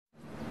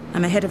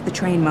I'm ahead of the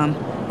train, Mum.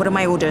 What are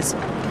my orders?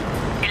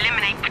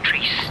 Eliminate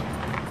Patrice.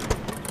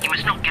 He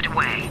must not get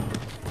away.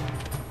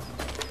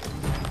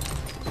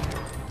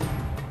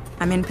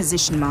 I'm in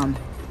position, Mum.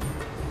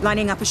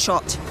 Lining up a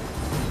shot.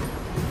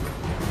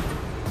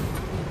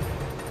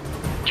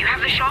 Do you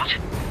have the shot?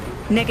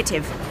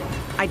 Negative.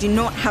 I do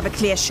not have a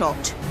clear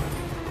shot.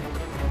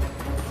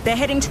 They're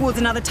heading towards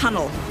another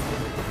tunnel.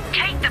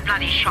 Take the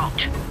bloody shot.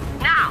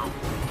 Now!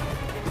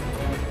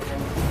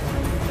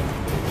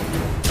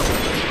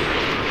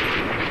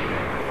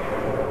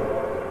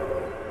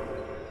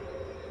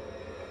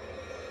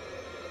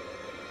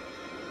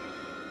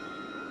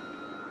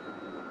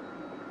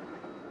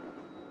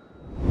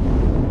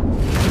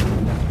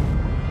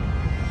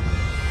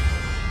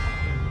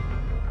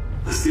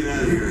 Let's get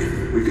out of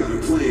here. We've got a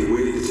plane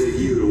waiting to take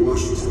you to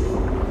Washington.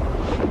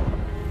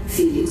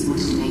 Felix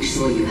wanted to make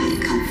sure you had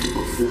a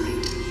comfortable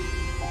flight.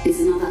 It's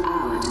another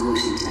hour to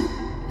Washington,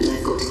 but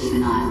I've got to keep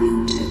an eye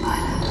on the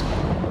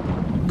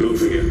autopilot.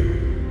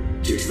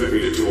 Goldfinger, do you expect me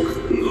to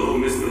talk? No,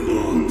 Mr.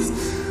 Bond.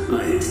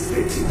 I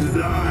expect you to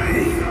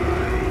die.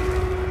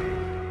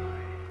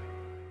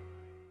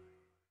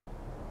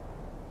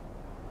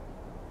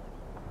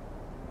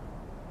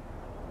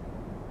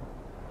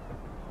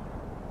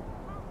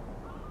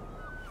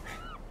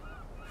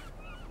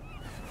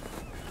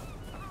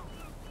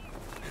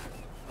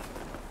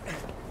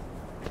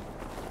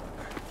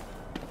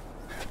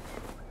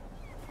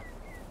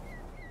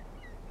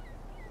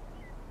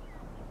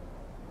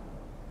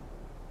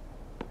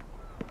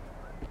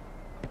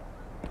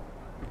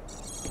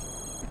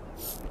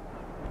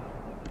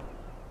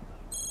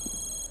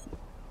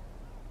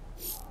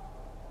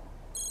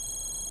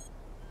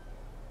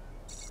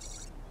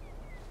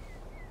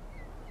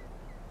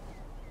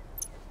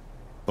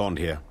 Bond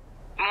here.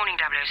 Morning,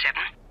 007.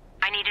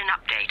 I need an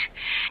update.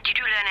 Did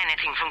you learn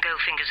anything from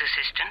Goldfinger's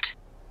assistant?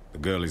 The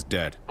girl is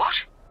dead. What?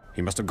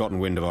 He must have gotten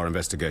wind of our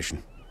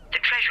investigation. The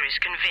Treasury is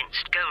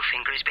convinced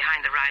Goldfinger is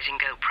behind the rising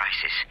gold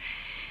prices.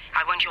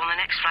 I want you on the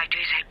next flight to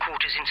his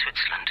headquarters in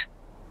Switzerland.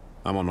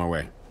 I'm on my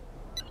way.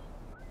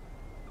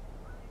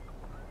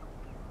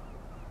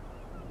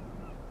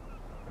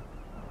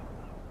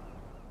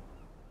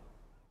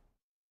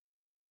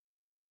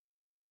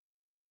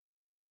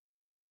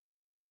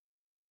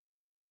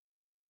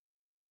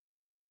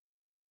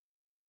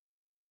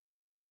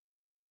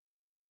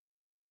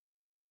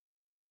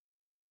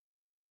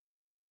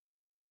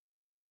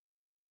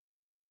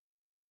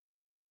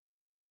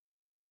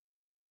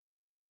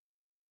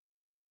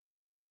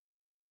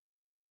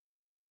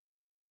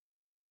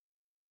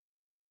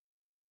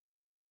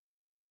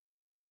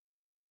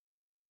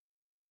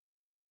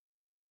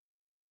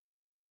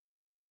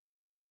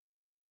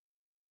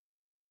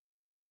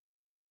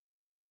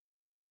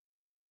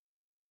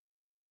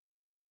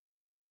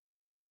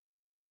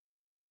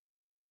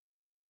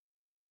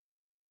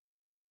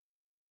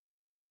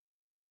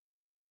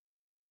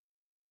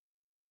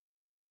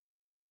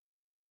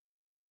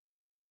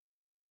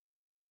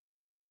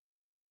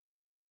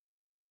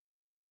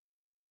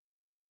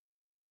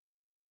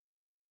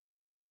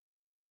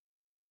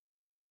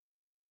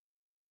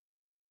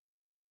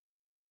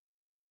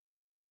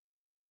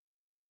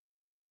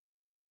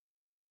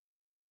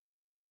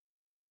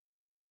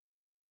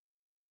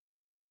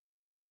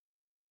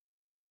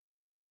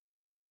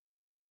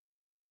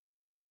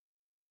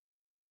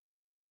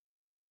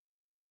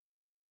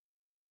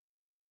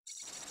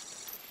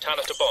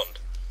 Tanner to Bond.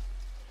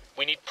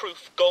 We need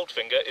proof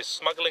Goldfinger is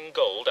smuggling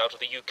gold out of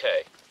the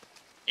UK.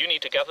 You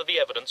need to gather the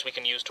evidence we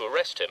can use to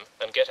arrest him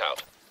and get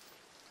out.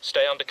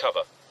 Stay under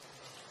cover.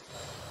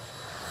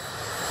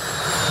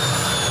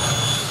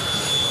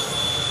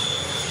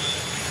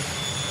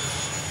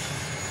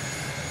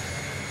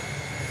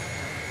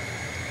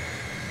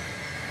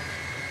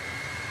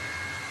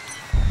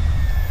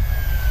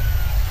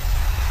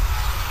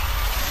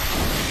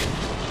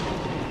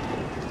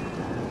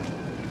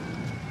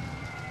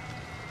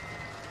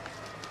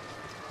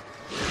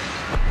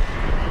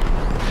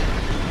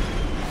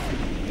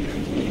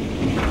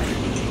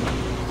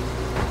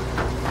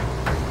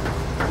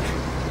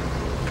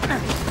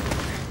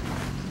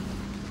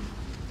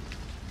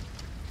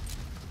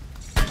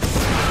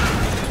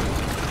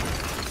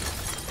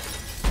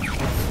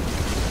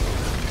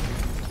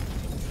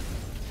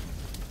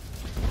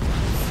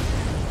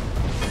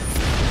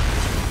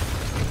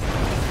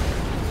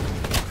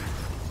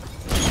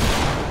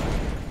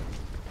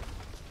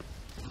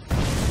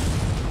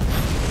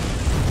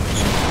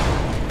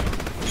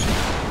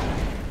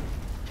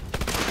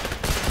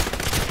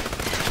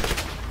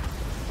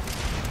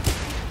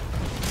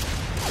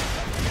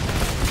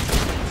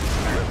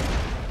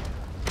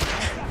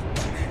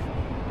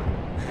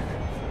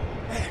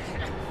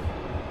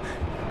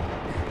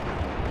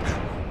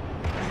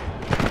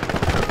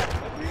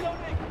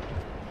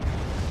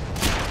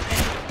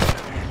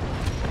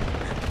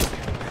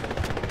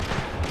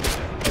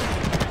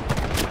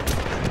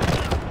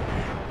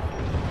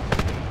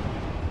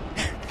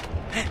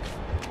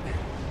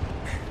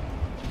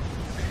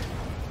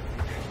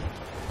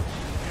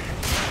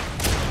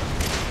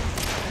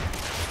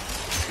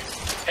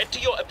 Head to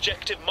your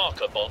objective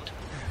marker, Bond.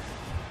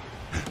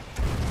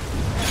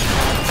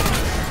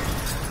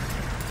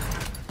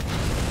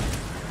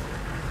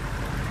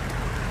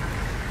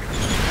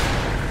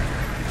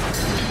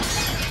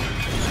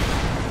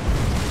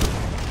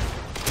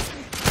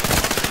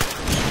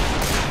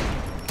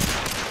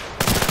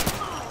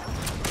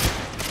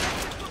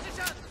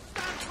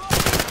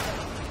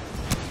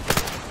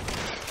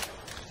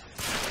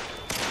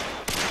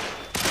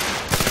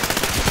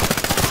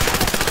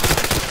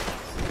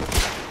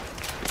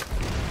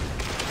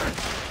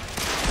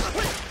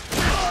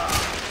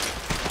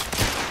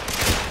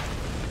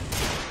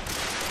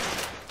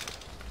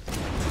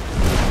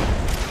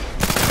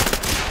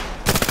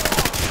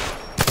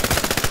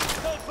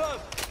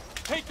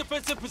 Take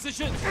defensive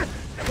positions!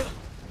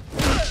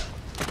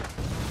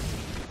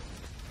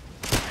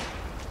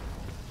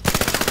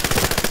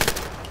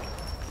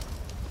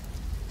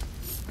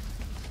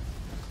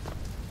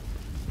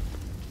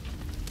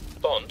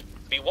 Bond,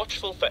 be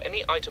watchful for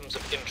any items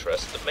of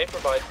interest that may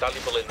provide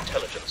valuable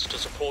intelligence to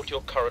support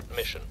your current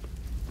mission.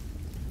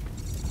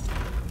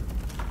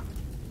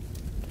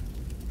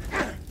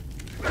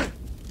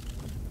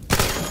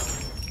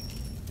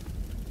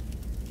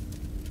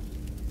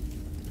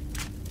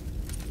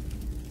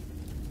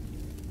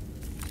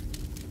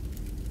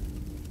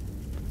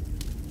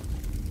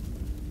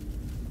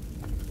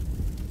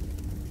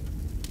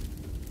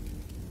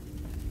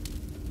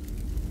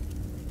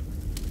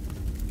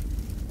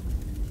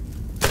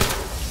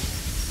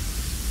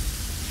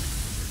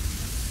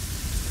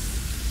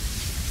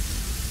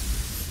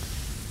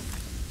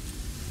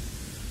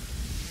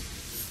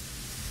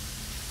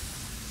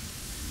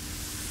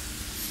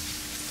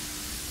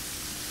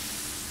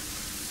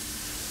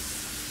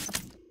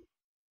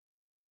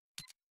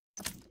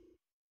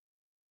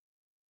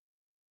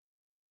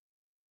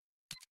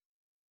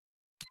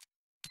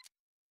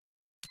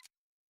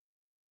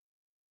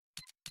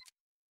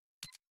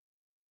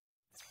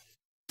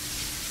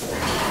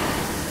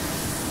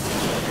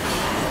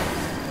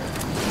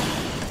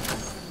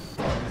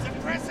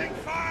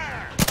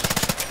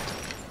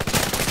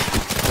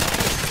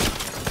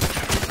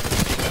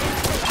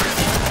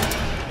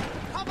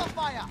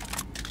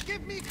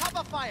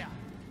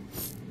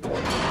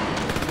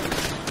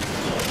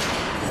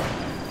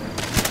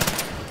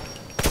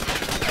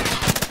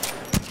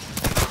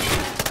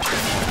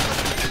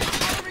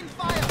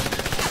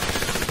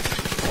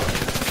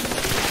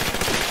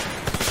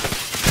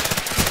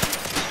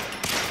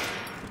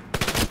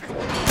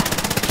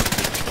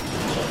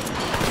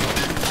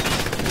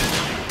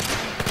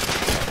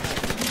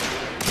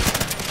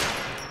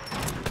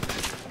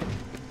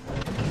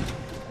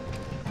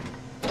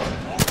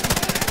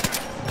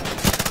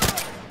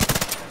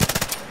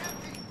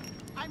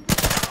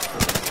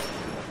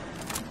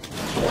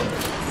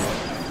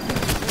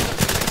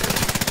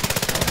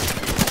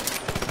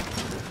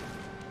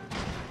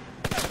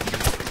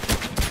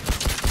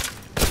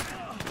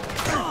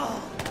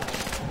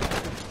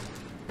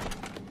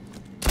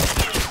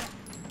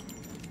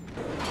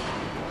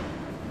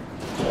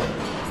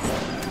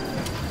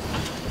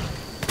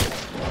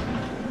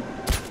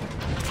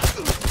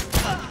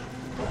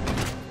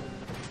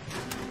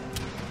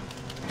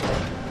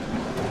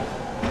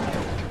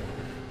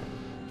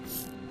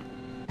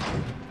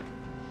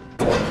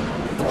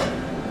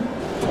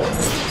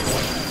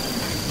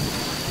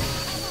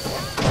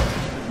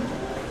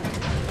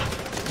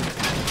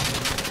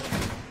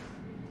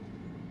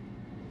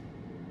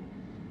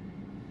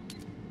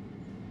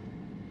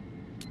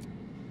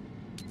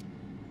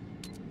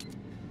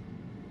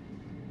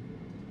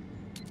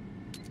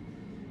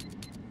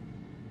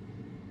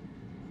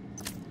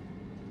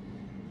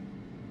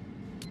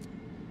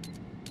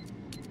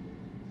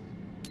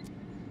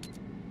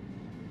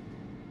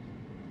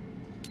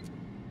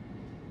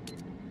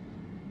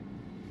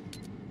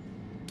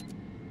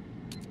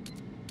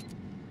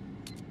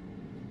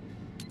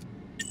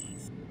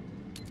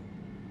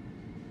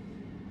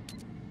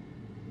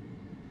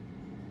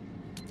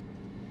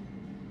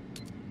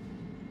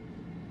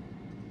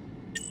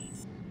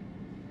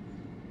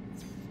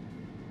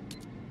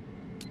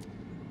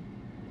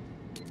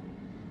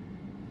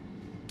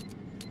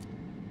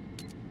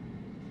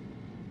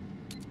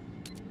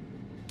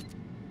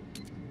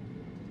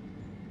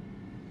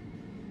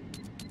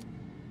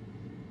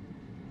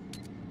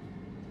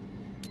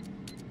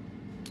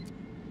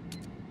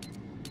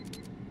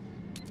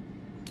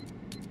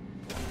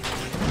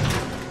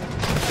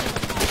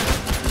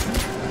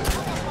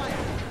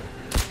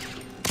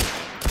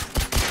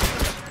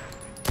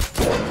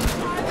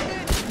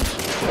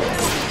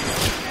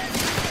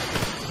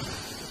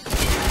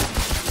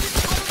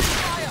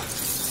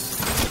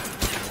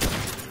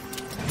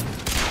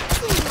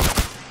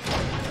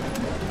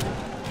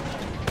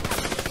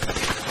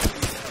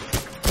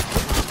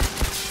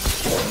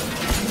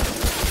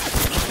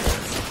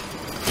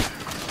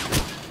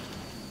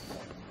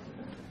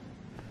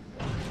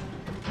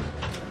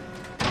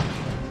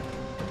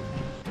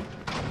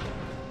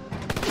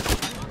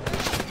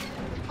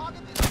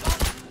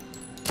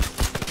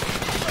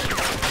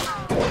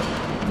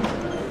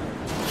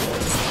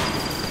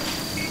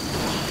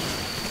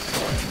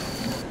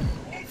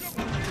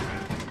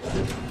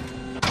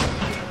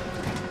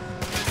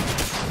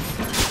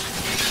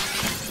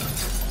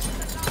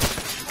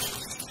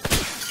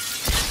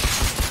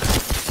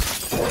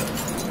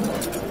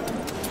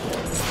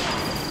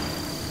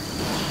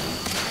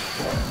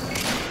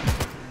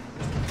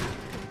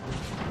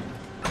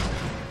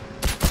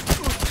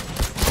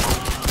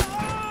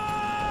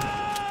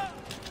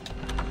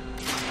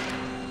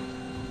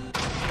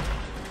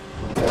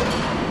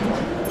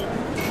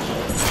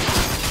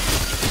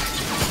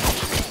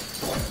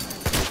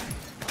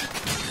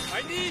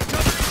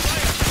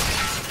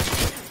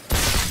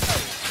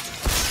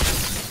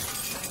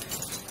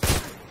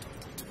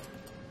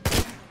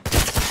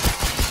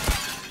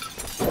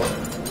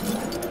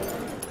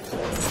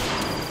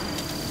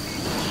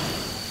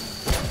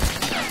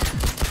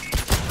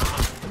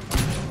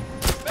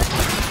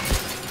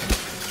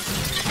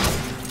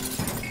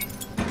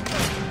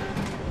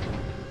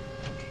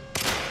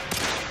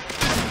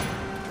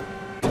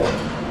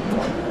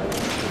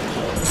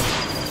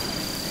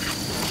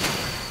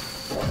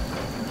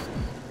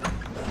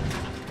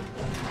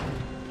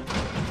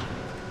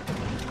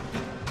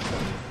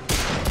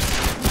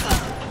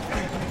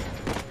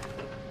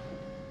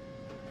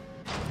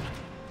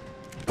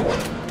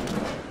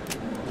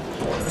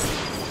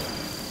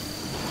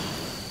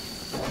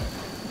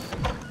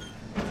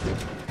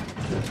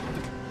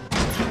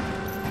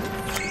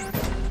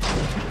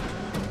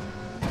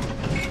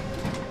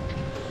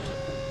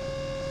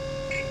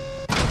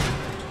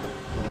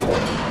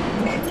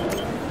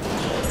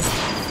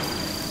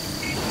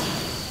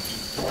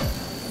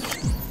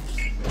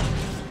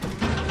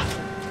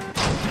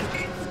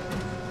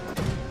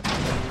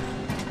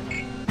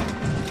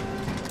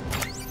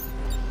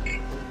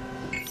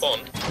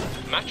 Bond,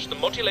 match the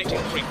modulating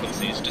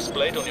frequencies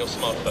displayed on your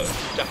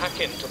smartphone to hack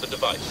into the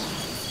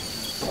device.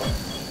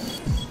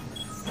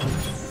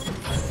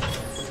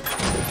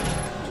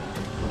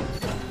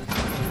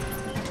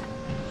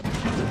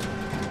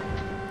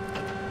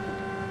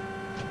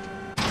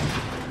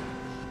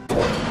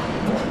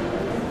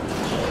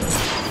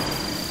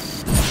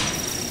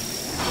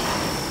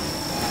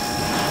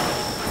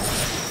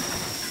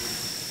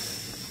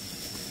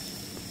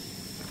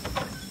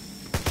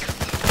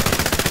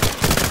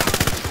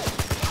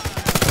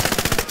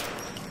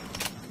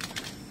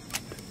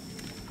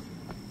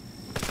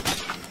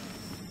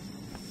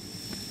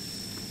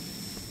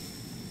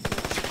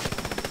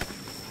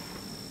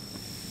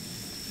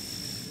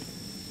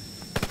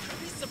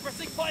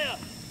 Suppressing fire!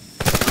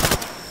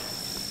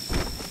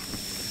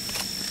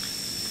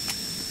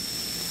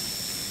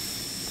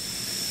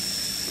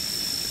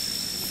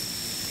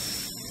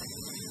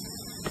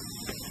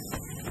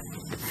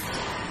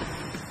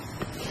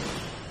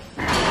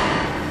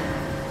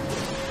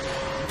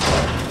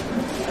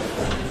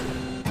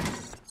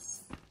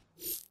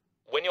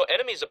 When your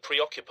enemies are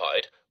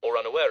preoccupied or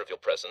unaware of your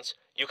presence,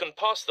 you can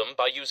pass them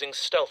by using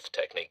stealth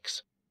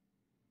techniques.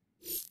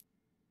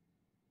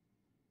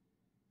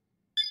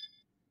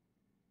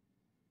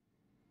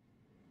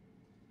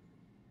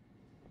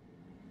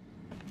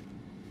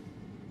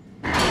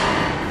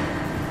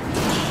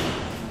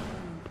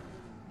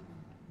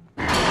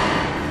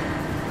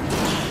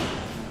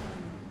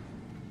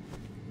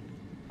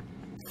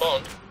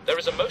 Bond, there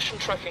is a motion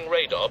tracking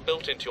radar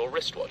built into your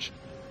wristwatch.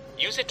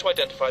 Use it to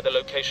identify the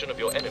location of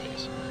your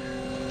enemies.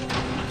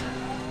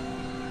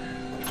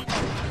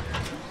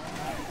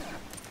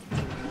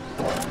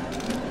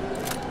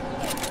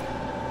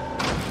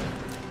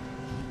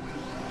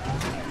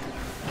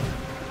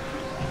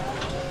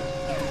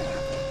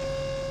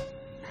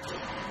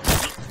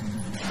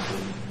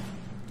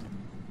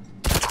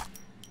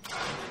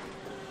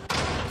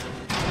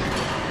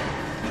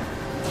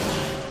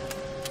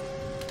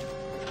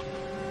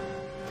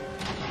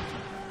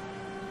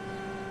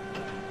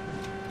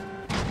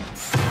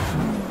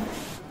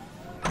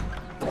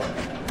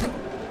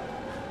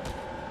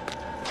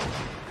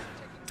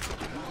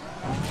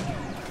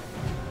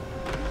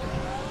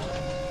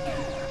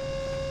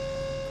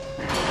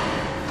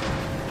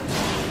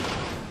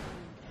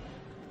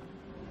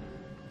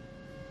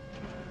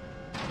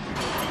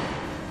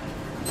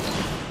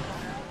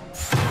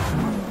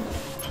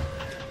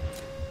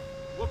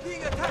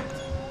 Being attacked!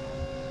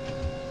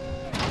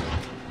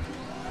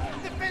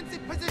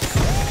 Defensive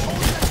position!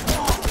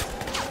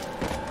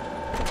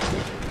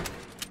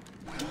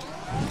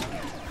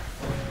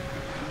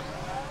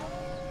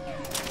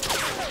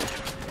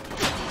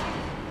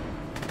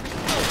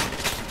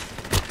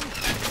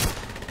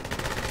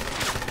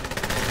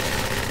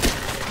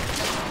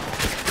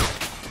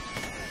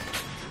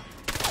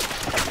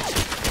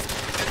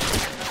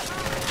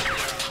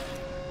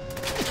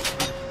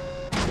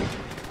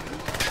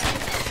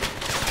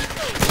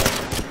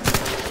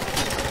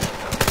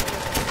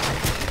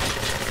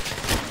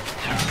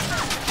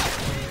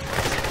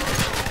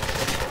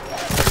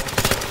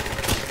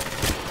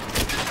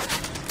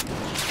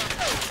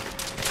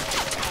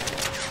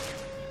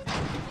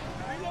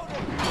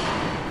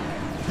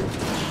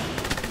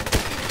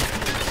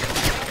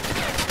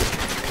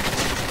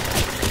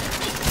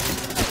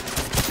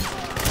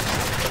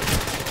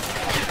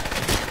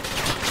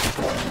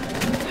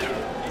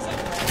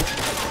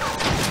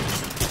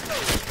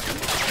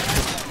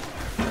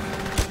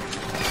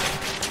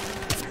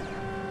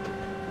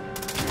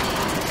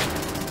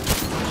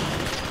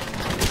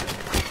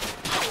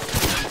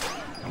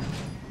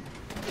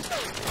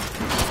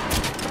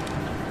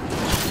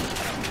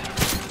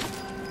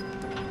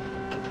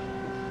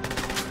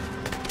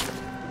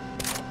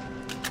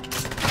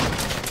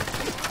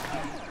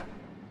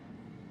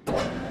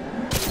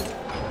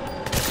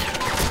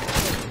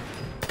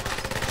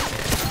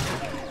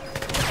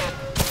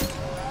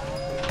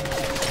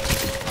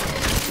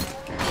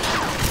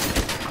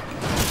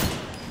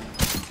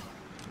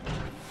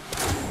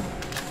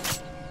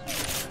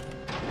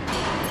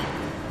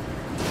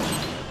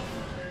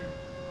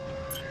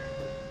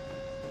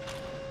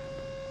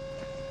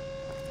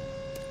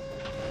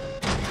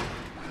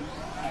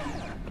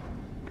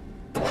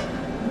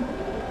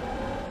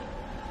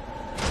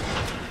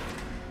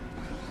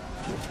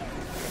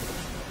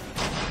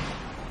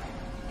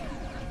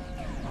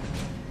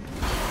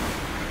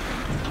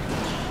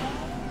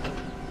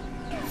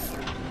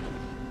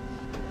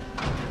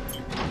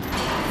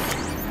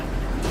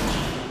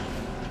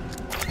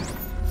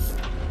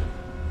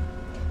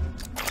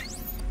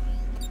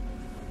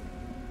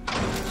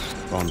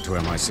 Bond to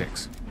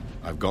MI6.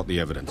 I've got the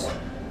evidence.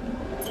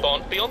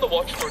 Bond, be on the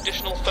watch for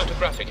additional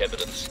photographic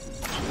evidence.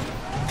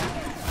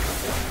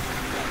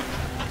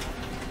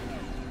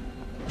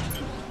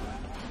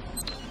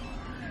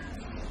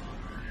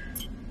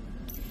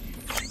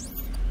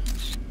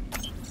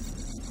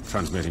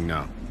 Transmitting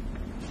now.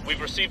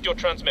 We've received your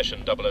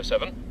transmission,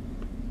 007.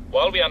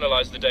 While we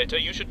analyze the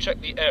data, you should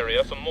check the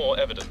area for more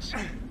evidence.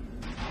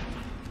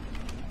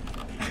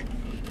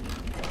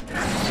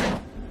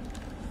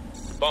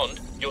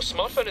 Bond, your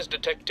smartphone is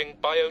detecting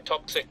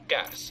biotoxic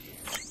gas.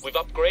 We've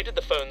upgraded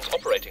the phone's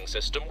operating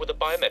system with a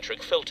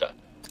biometric filter.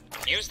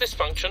 Use this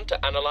function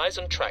to analyze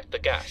and track the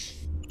gas.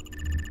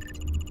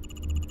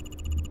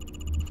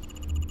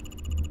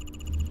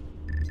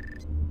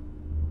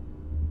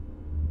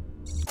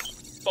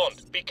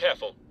 Bond, be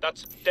careful.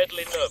 That's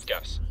deadly nerve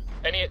gas.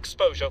 Any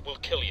exposure will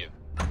kill you.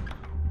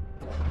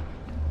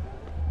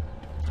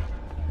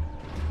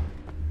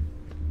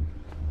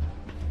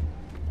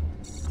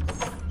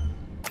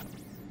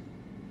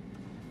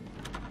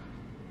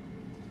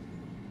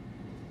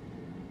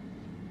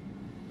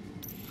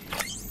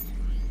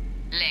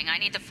 Ling, I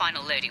need the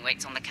final loading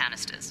weights on the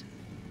canisters.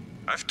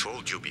 I've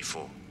told you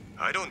before,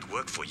 I don't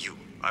work for you.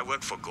 I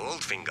work for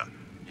Goldfinger.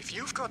 If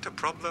you've got a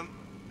problem,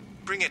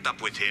 bring it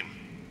up with him.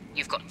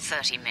 You've got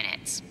 30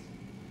 minutes.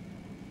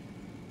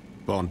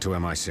 Bond to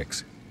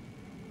MI6.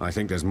 I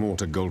think there's more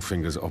to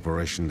Goldfinger's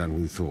operation than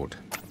we thought.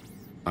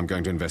 I'm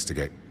going to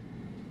investigate.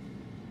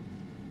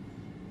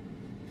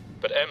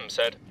 But M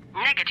said...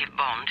 Negative,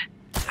 Bond.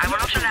 I will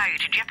not allow you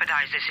to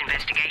jeopardize this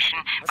investigation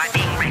by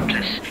being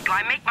reckless. Do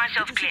I make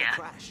myself clear?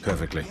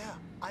 Perfectly.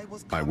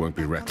 I won't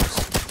be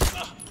reckless.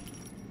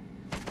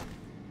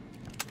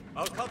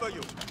 I'll cover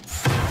you.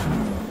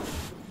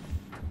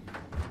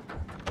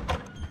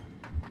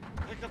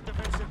 Pick up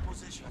defensive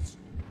positions.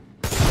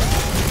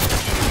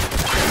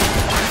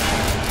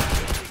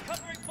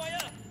 Covering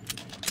fire!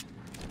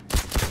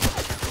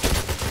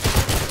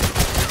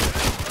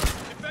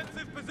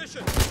 Defensive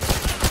position!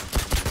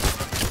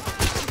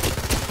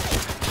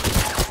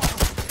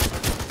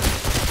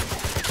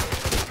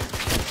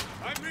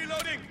 I'm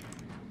reloading!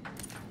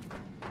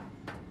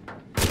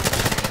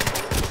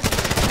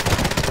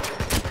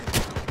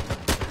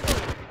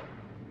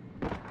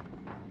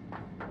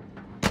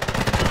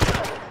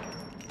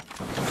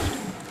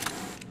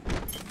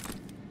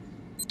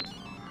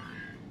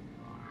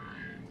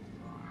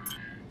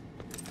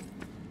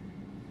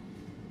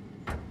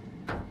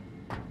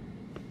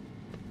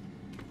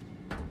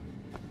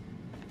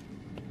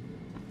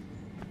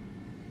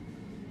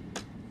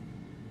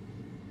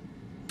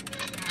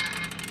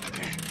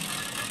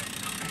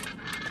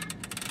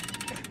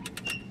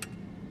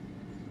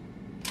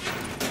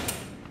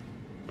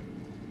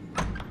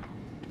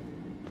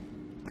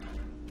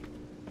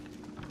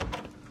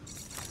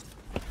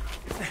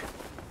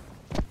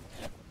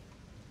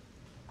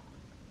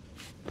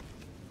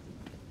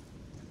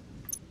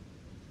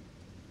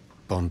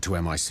 Bond to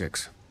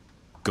MI6.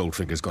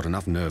 Goldfinger's got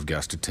enough nerve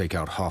gas to take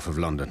out half of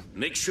London.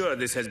 Make sure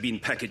this has been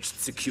packaged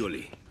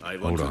securely. I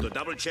want Hold you on. to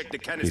double-check the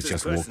canisters He's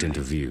just walked into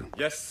view.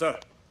 Yes, sir.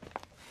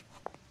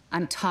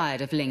 I'm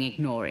tired of Ling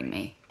ignoring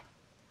me.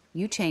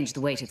 You change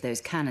the weight of those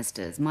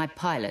canisters, my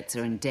pilots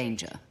are in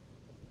danger.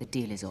 The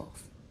deal is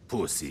off.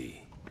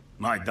 Pussy.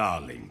 My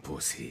darling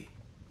Pussy.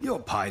 Your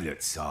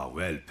pilots are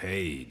well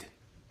paid.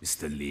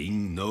 Mr.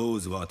 Ling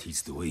knows what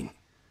he's doing.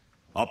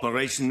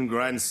 Operation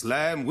Grand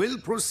Slam will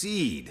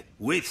proceed,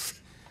 with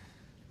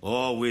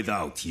or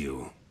without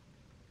you.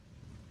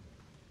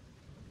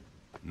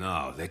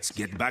 Now, let's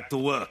get back to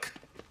work.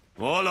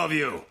 All of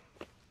you.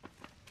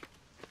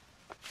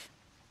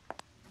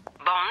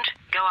 Bond,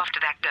 go after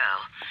that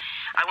girl.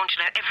 I want to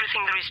know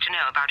everything there is to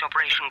know about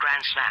Operation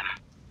Grand Slam.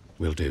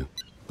 Will do.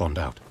 Bond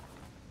out.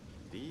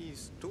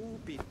 These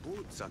stupid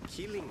boots are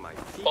killing my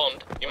feet.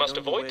 Bond, you must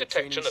avoid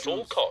detection at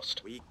all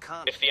cost.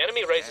 If the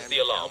enemy raises the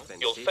alarm,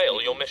 you'll fail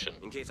your mission.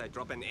 In case I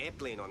drop an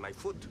airplane on my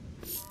foot.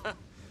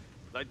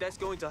 Like that's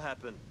going to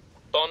happen.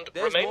 Bond,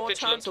 There's remain more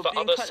vigilant chance of for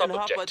being other cut in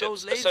half by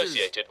those sub-objectives lasers.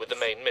 associated with the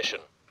main mission.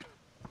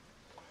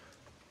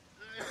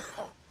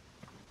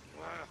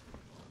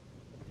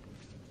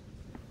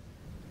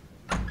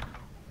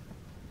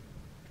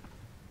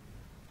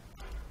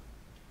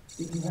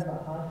 Did you have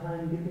a hard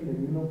time getting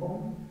the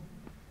uniform?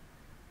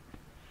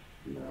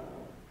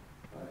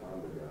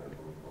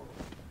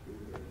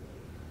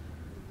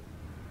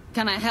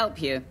 Can I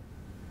help you?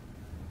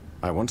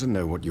 I want to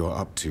know what you're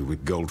up to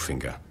with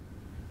Goldfinger.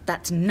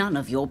 That's none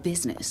of your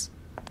business.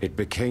 It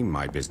became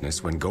my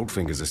business when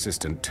Goldfinger's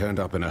assistant turned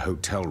up in a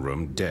hotel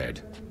room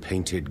dead,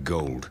 painted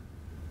gold.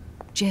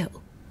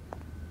 Jill,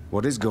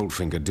 What is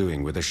Goldfinger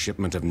doing with a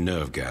shipment of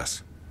nerve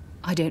gas?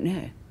 I don't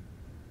know.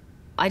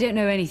 I don't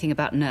know anything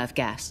about nerve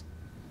gas.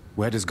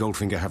 Where does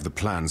Goldfinger have the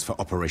plans for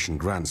Operation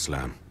Grand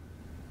Slam?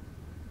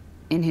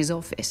 In his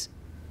office.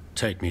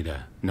 Take me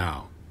there,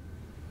 now.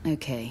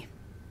 Okay.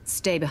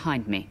 Stay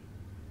behind me.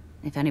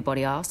 If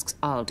anybody asks,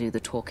 I'll do the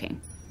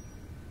talking.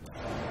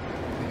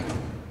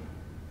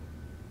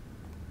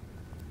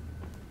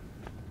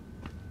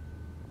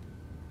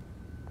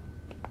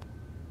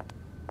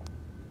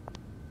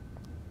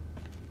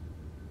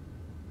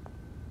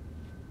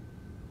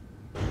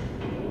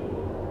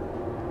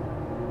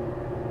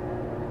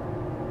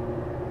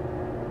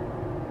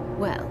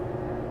 Well,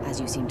 as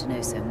you seem to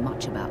know so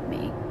much about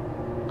me,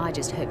 I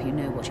just hope you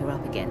know what you're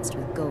up against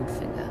with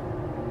Goldfinger.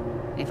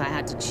 If I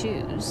had to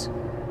choose,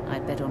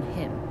 I'd bet on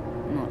him,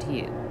 not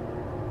you.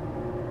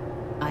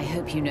 I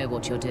hope you know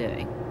what you're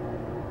doing.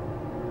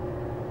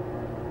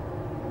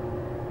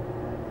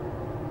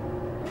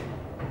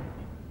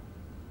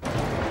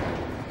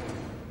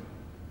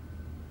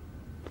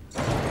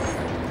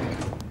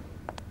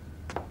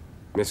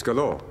 Miss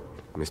Galore,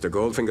 Mr.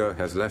 Goldfinger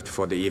has left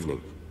for the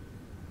evening.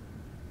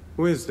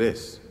 Who is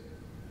this?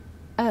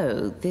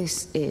 Oh,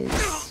 this is...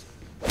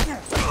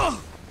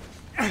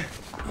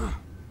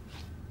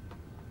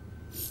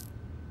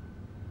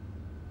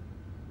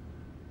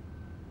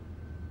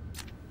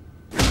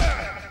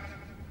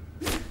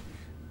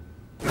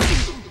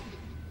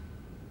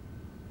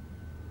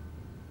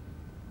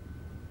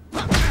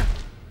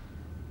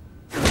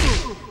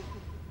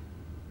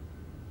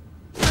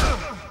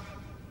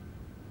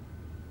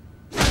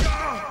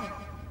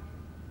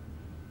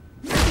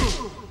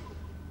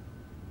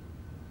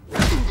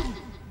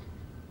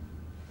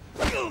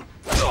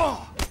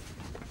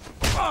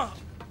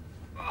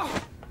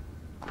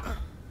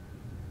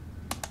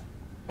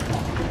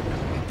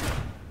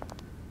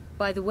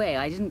 By the way,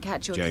 I didn't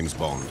catch your... James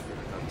Bond.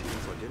 I'm tea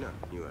for dinner.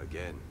 You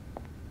again.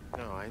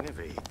 No, I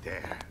never eat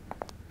there.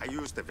 I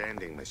use the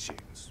vending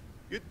machines.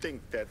 You'd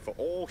think that for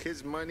all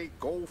his money,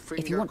 Goldfinger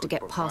If you want to could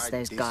get past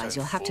provide those guys, decent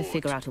you'll have to food.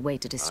 figure out a way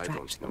to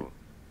distract them.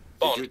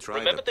 Bond,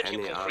 remember that you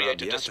can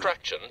create a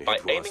distraction by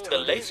aiming the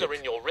laser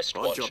in your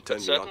wristwatch at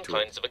certain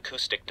kinds of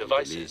acoustic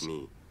devices.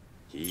 Believe me,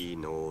 he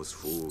knows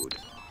food.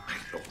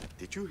 Oh,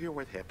 did you hear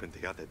what happened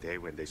the other day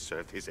when they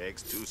served his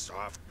eggs too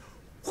soft?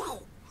 Whew!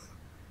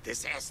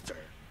 Disaster.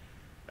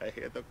 I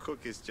hear the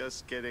cook is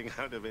just getting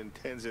out of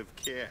intensive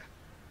care.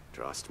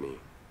 Trust me,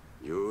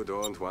 you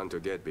don't want to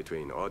get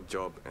between odd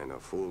job and a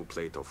full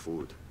plate of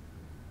food.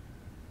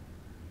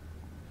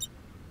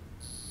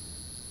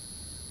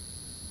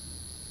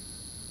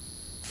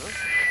 Huh?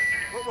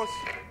 What was...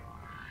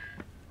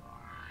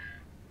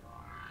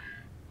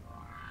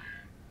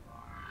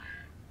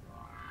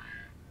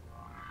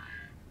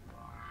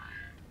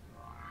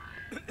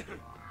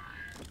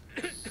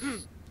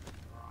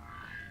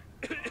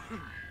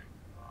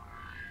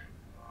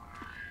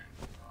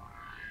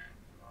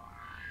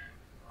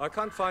 I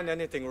can't find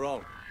anything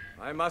wrong.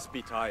 I must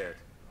be tired.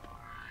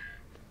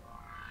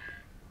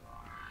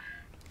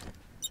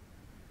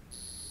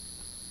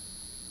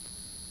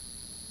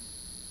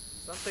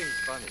 Something's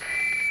funny.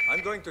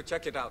 I'm going to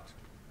check it out.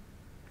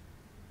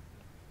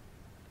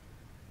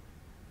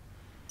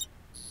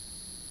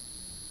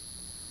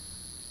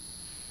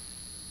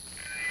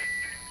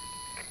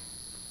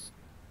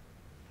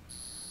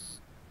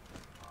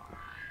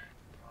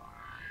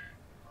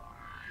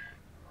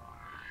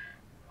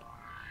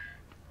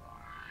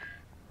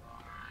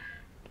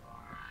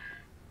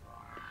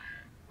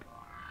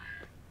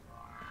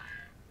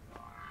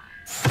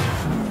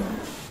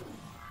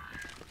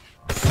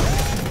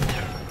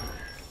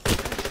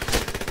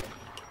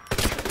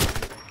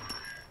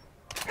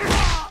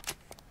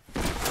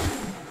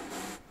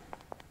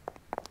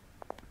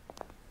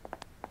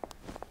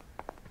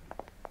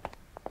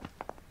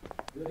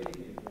 Good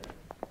evening, sir.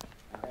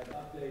 I have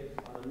updates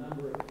on a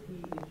number of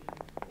key issues.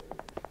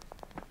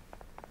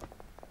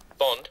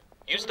 Bond,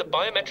 use the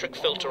biometric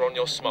filter on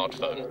your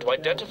smartphone to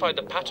identify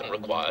the pattern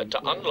required to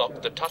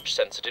unlock the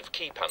touch-sensitive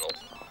key panel.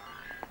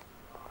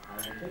 I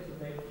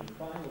anticipate the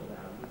final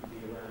value to be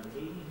around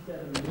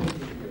 87 million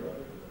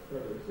euros, with a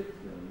further 6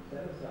 million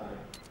set aside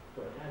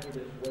for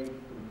hazardous waste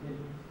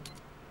contingency.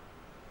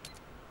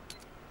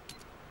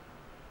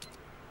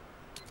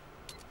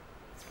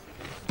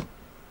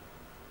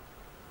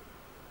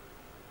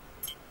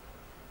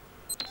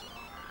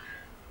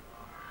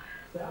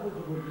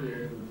 Salvageable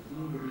gears would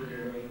seem to be in the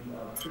range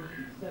of 67%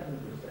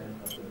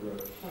 of the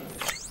gross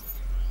tonnage.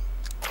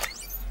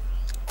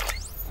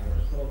 I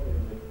have spoken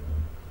with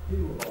 2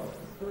 of our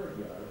preferred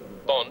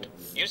yards. Bond,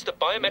 use the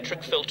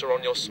biometric filter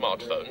on your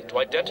smartphone to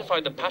identify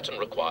the pattern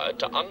required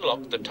to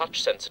unlock the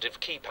touch-sensitive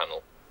key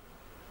panel.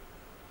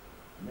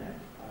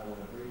 Next, I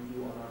want to bring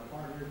you on our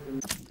partners in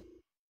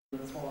the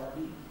Far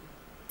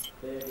East.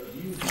 They have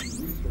reviewed the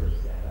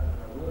research data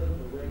and are willing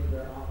to raise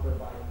their offer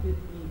by 15%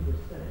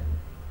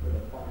 for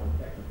the final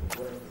technical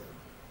breakthrough.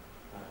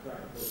 I've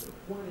tried to push for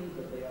 20,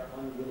 but they are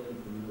unwilling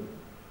to move.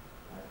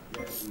 I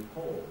suggest we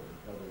hold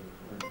until they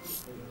return to the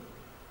table.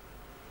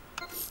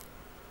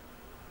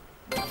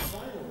 My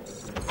final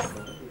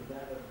assessment is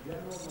that of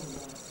General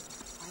Monroe.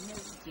 I know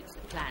he keeps the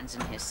plans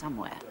in here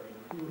somewhere.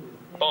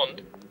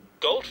 Bond,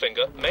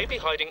 Goldfinger may be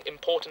hiding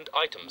important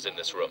items in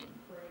this room.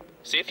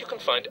 See if you can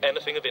find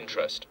anything of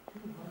interest.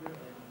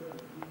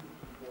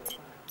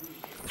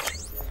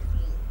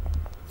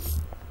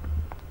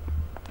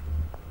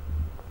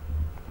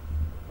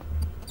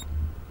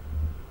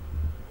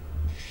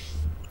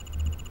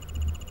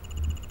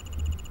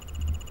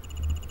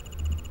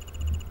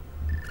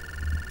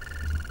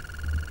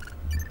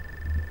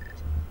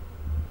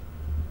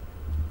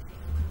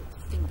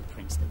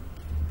 Fingerprints that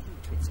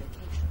lead to its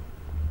location.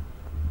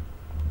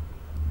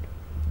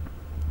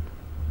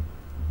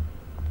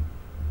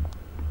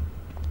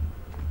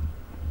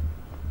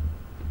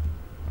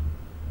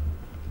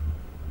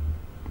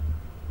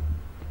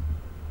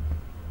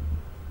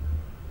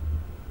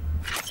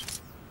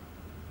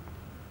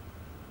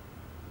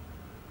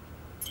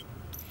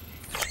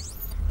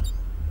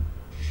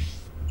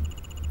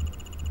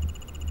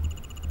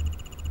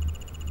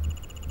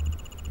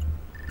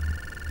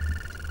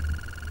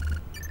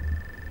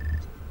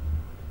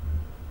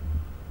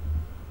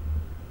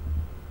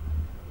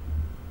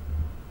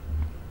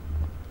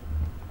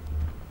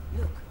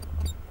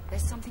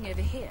 something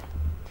over here.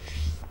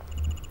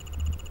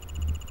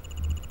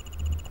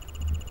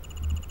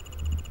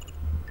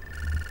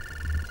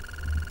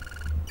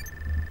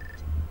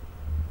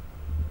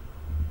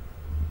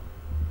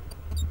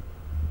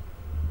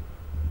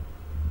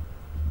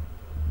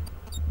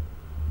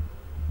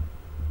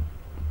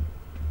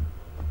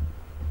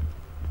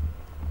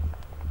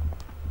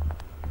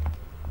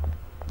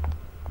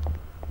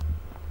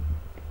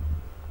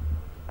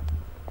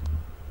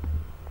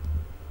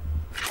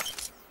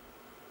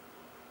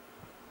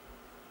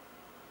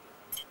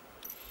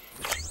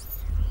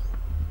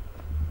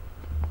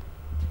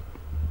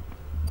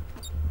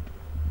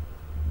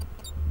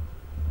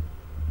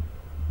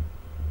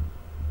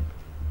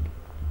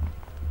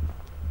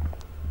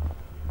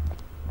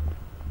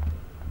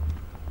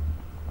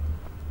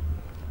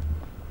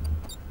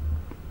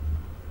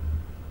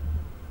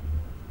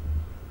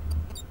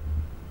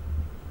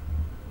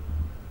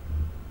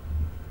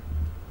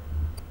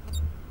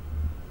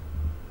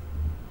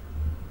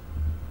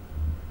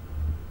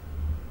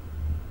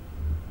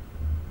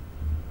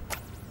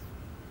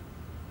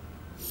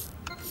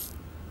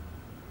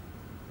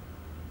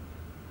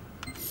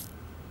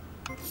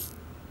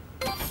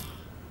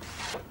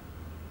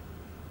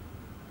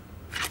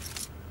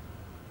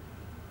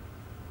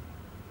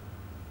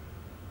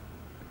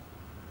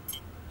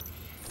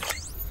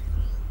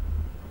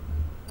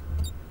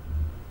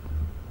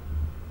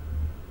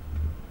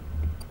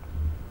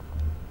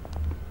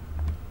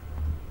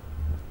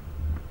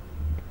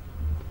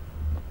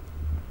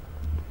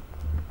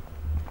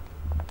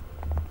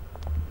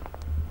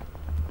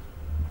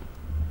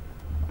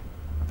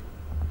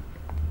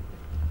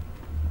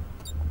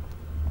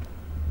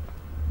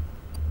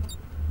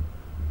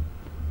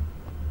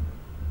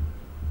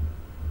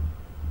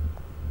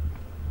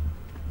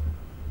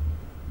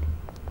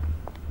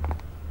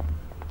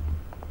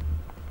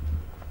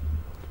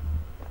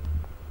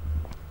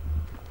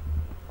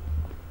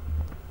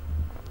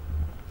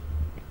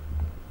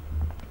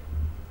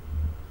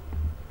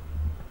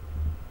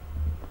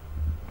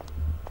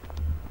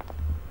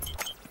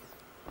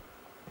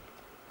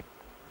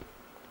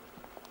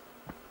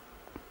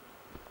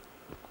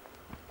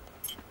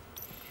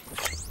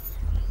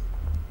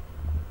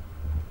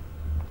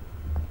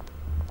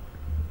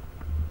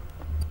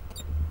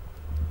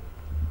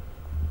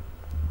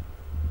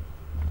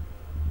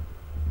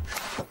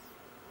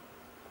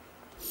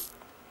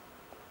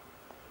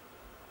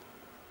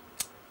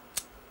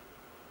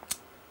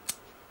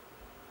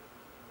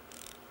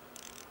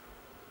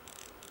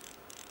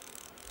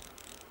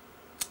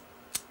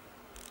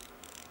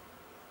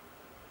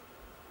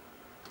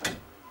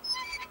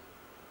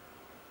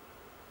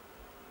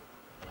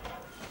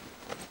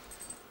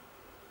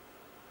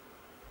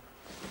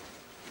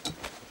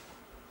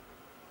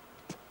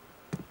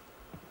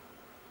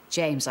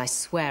 James, I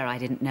swear I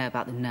didn't know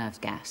about the nerve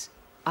gas.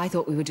 I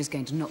thought we were just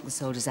going to knock the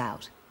soldiers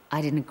out.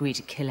 I didn't agree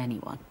to kill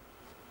anyone.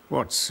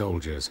 What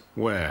soldiers?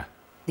 Where?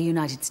 The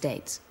United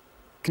States.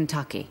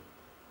 Kentucky.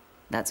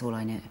 That's all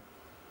I know.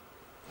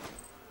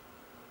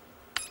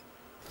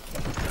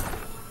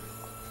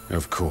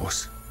 Of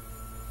course.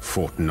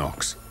 Fort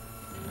Knox.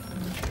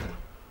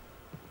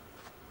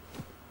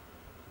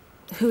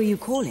 Who are you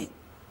calling?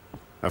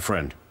 A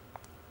friend.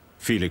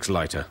 Felix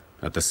Leiter,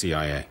 at the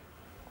CIA.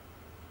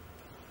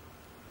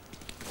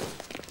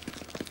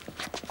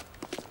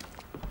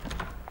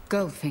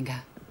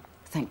 Goldfinger.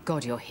 Thank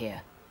God you're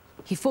here.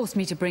 He forced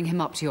me to bring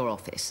him up to your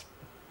office.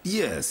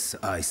 Yes,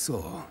 I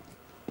saw.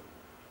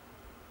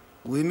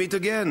 We meet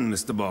again,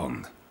 Mr.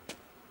 Bond.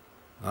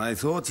 I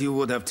thought you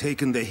would have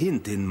taken the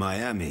hint in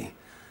Miami.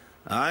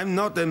 I'm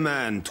not a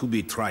man to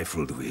be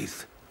trifled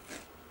with.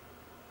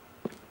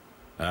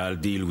 I'll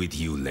deal with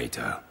you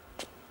later.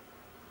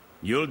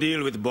 You'll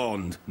deal with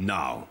Bond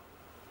now.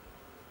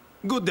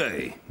 Good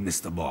day,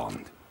 Mr.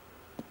 Bond.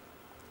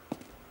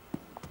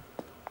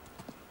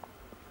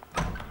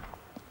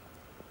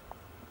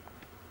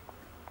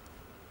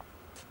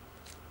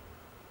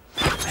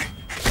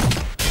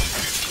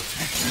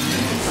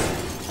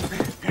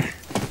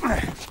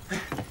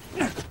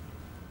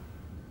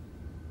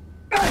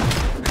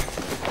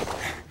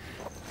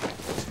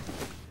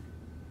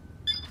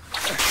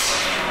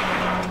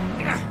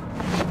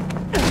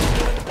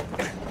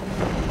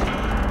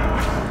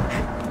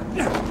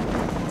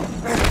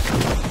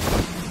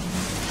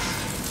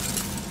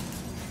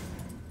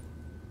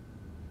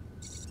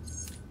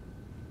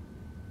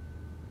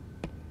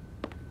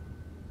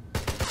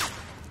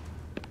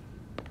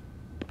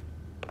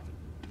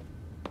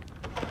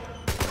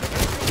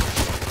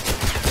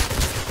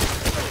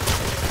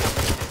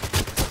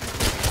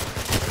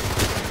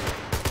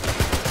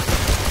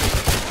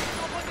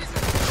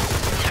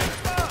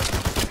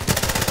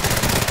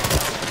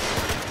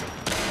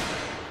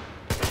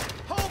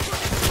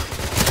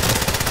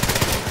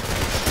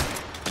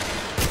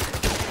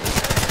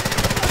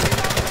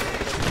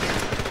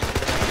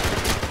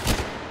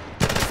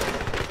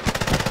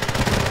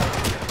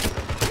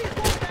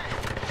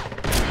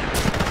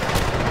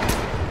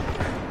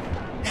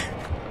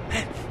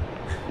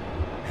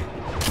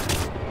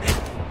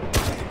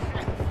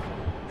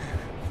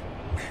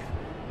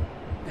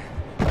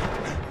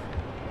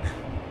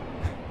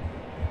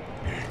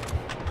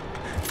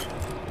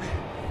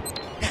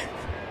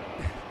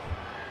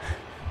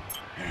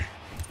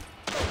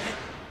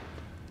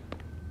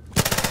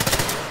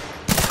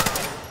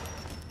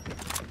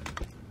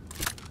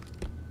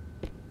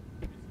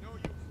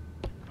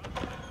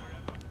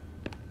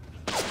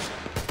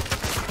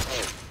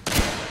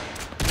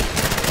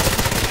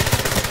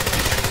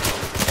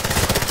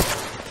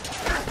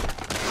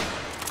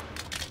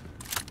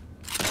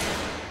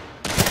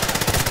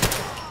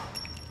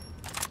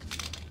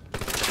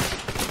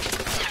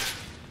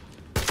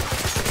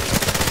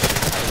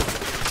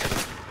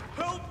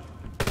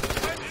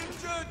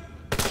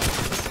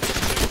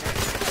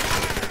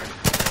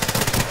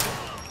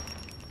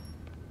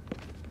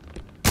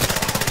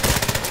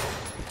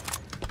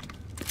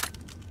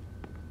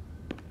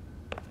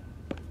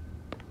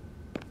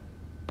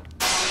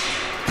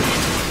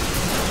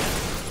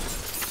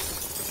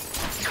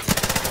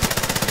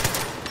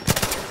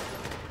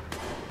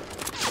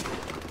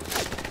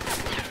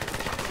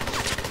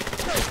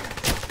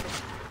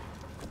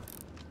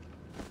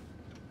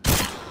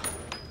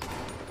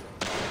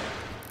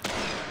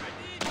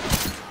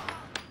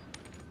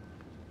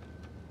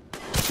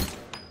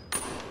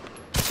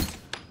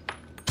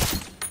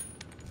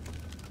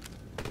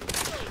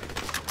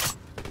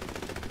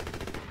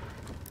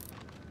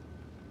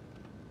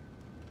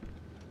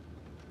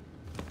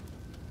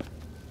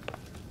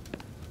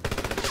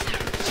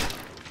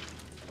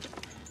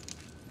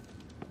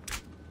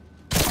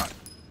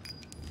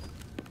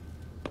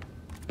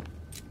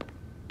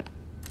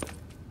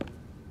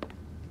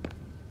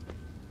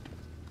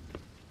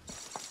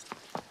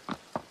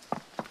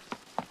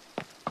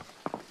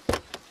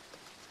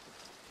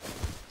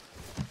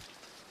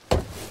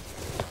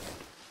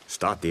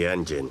 Start the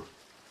engine.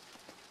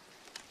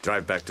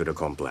 Drive back to the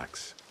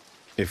complex.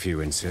 If you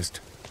insist.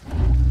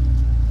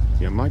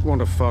 You might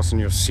want to fasten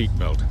your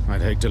seatbelt.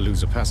 I'd hate to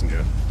lose a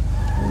passenger.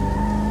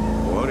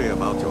 Worry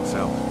about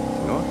yourself,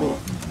 not me.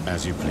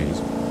 As you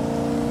please.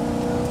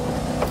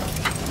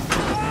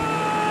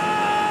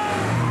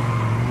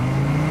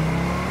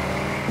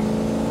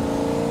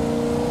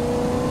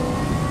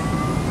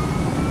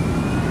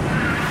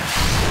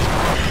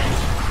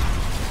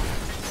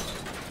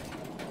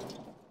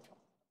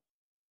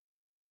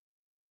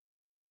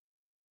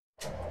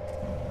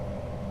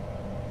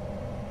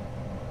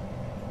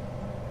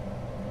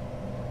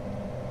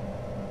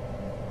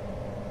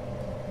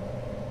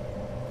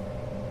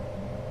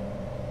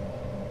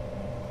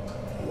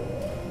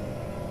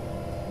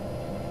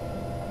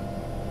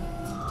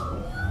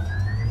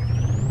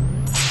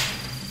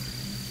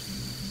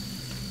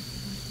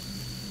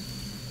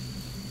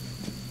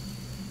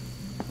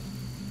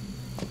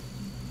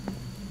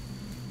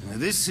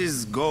 This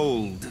is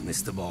gold,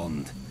 Mr.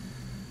 Bond.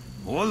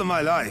 All of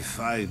my life,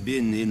 I've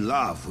been in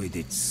love with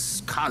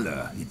its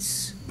color,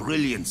 its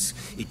brilliance,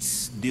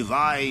 its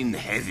divine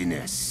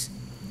heaviness.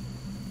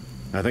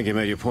 I think you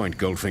made your point,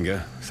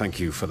 Goldfinger. Thank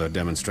you for the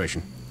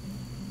demonstration.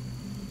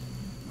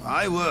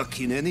 I work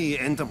in any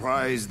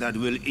enterprise that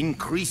will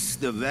increase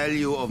the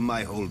value of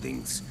my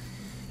holdings.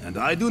 And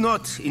I do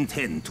not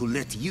intend to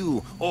let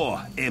you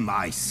or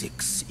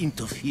MI6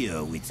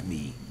 interfere with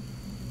me.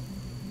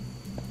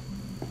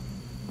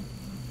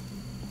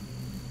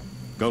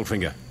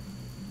 Goldfinger,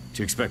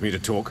 do you expect me to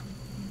talk?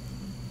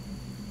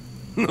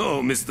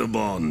 No, Mr.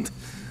 Bond.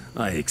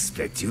 I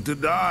expect you to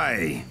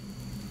die.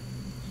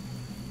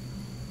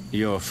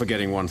 You're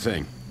forgetting one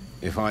thing.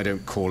 If I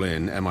don't call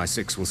in,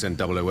 MI6 will send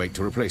 008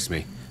 to replace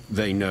me.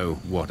 They know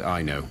what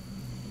I know.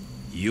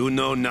 You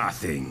know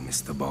nothing,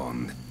 Mr.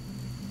 Bond.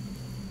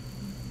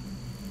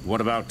 What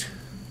about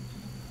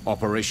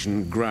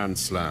Operation Grand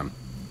Slam?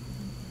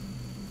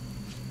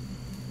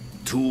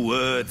 2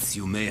 words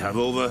you may have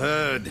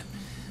overheard,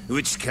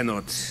 which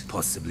cannot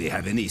possibly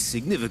have any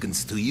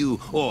significance to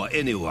you or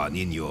anyone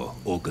in your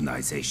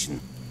organization.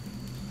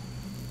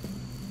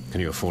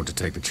 Can you afford to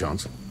take the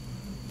chance?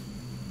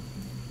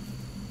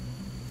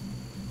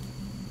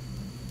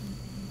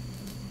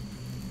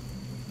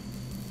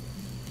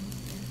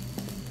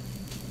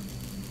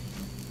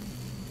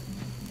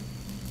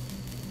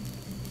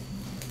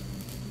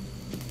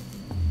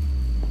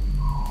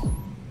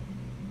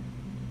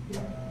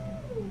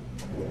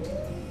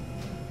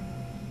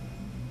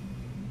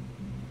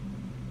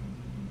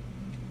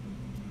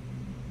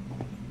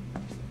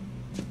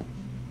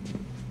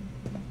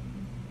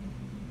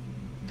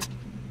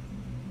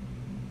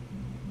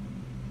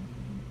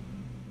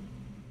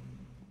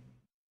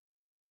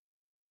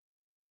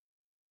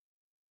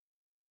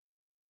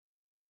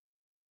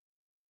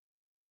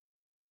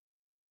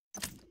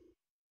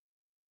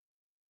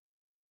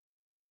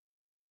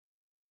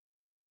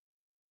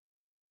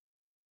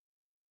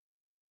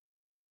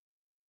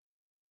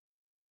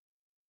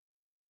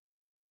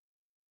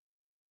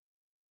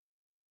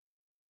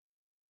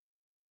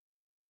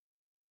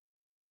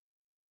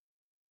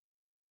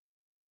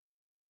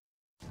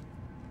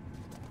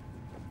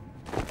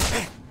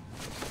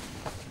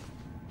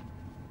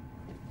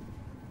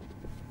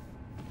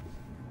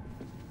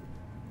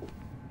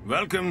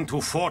 Welcome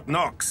to Fort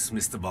Knox,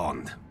 Mr.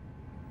 Bond.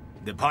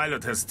 The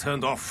pilot has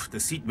turned off the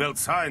seatbelt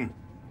sign,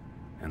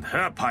 and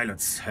her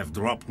pilots have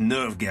dropped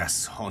nerve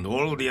gas on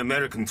all the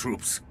American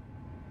troops.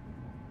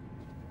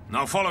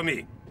 Now follow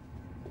me.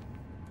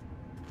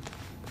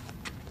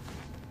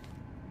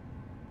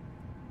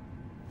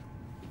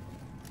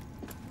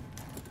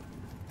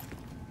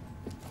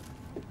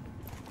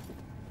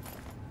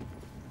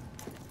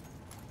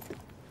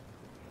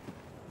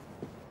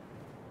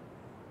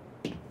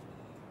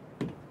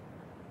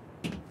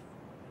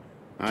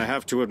 I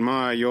have to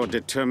admire your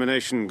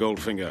determination,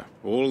 Goldfinger.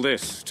 All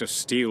this to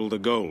steal the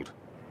gold.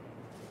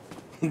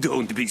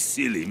 Don't be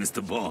silly,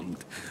 Mr.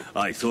 Bond.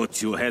 I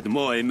thought you had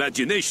more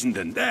imagination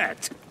than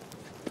that.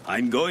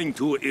 I'm going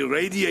to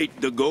irradiate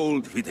the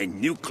gold with a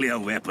nuclear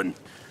weapon.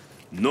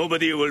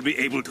 Nobody will be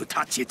able to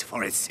touch it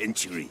for a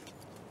century.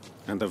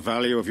 And the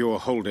value of your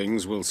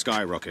holdings will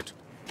skyrocket.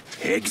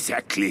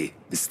 Exactly,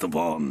 Mr.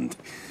 Bond.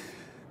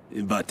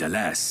 But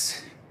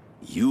alas,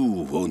 you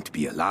won't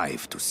be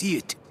alive to see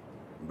it.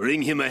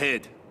 Bring him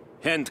ahead.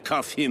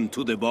 Handcuff him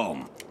to the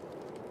bomb.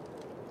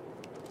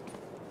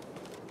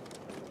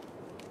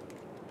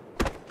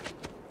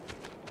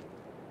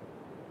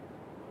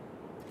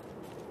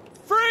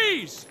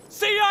 Freeze!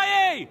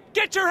 CIA!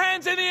 Get your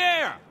hands in the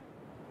air!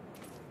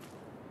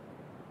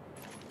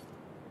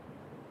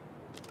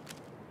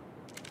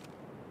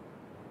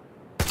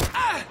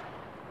 Ah!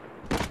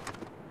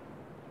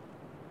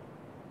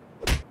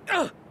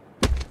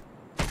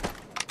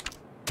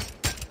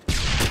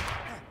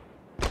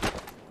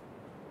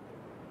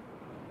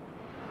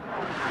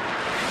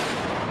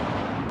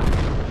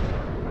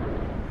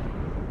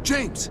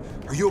 James,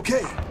 are you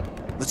okay?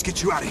 Let's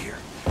get you out of here.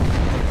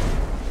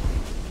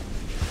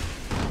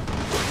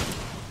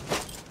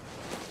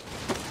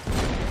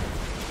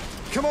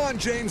 Come on,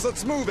 James,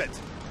 let's move it!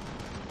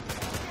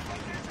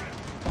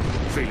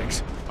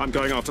 Felix, I'm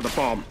going after the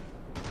bomb.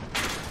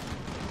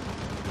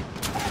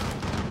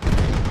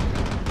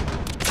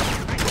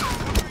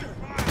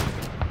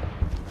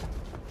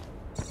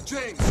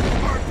 James,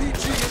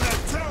 RPG in that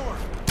tower!